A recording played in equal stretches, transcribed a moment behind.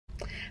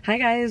Hi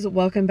guys,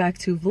 welcome back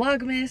to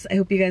Vlogmas. I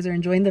hope you guys are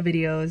enjoying the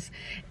videos.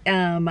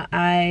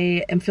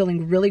 I am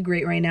feeling really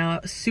great right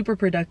now, super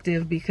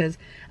productive because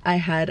I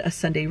had a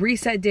Sunday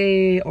reset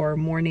day or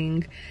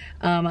morning,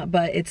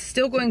 but it's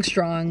still going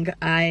strong.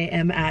 I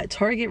am at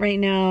Target right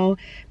now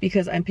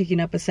because I'm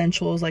picking up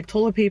essentials like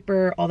toilet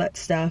paper, all that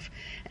stuff,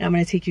 and I'm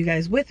gonna take you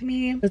guys with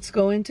me. Let's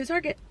go into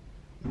Target.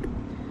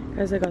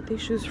 Guys, I got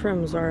these shoes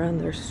from Zara and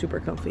they're super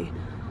comfy.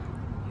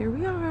 Here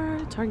we are,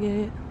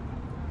 Target.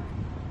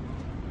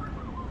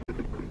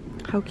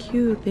 How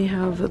cute. They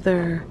have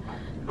their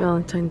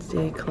Valentine's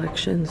Day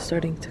collection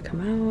starting to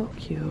come out.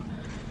 Cute.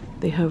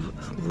 They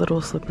have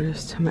little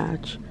slippers to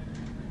match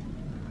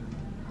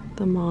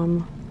the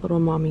little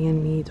mommy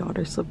and me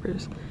daughter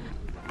slippers.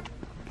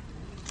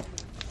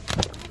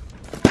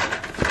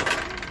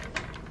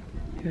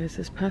 You guys,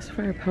 this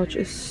pacifier pouch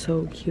is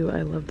so cute.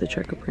 I love the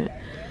checker print,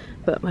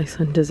 but my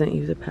son doesn't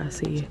use a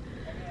passy.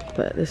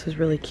 But this is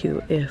really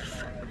cute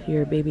if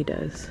your baby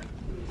does.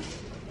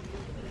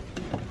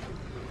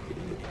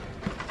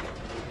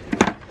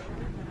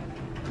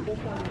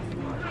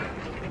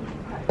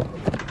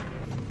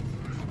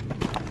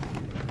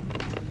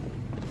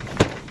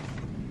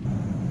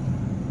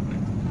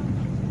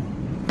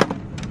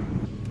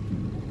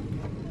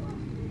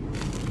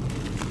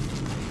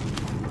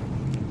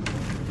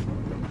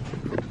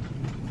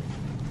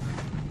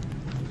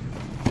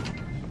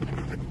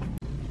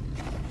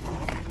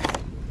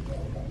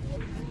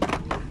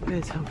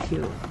 Guys, how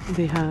cute.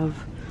 They have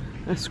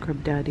a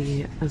scrub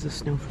daddy as a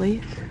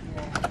snowflake,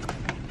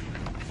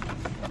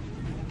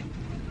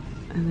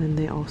 and then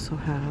they also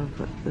have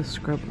the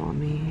scrub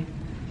mommy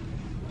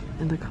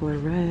in the color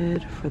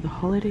red for the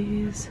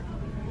holidays.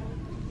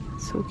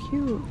 So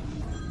cute.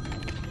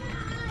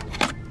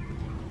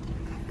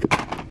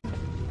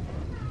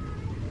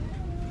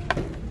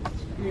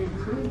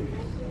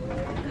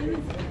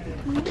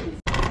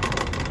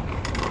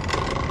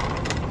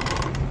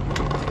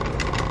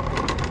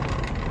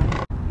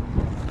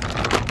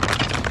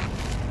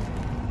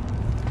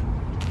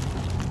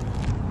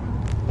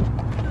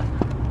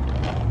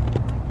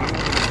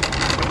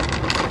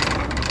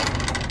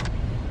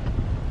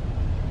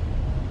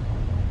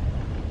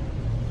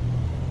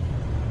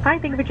 Hi,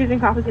 thank you for choosing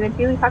Coffee and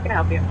Tea Leaf. How can I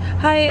help you?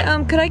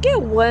 Hi, could I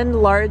get one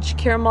large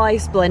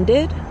caramelized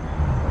blended?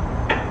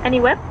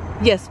 Any whip?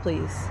 Yes,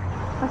 please.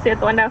 I'll see you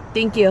at the window.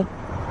 Thank you.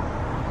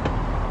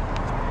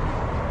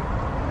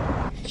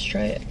 Let's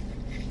try it.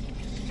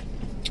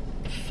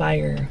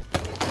 Fire.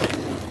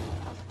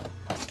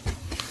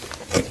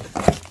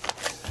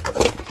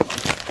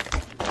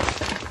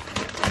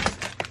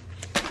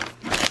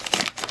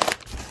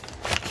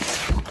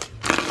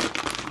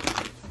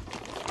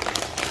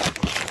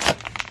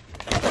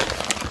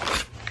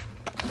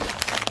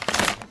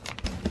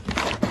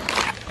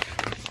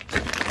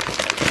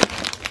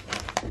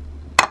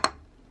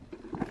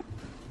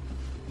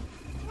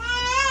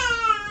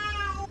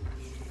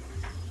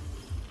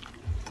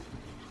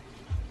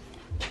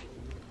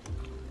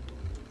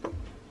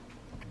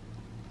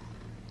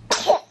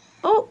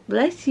 Oh,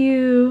 bless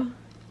you.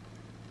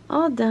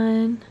 All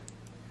done.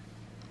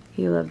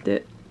 He loved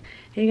it.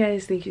 Hey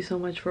guys, thank you so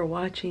much for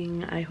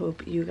watching. I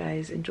hope you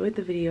guys enjoyed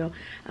the video.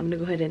 I'm gonna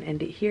go ahead and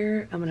end it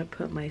here. I'm gonna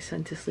put my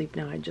son to sleep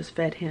now. I just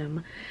fed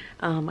him.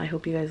 I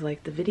hope you guys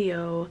liked the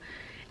video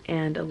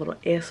and a little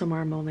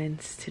ASMR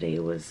moments. Today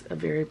was a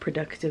very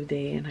productive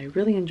day and I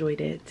really enjoyed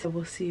it. So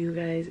we'll see you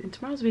guys in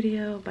tomorrow's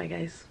video. Bye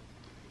guys.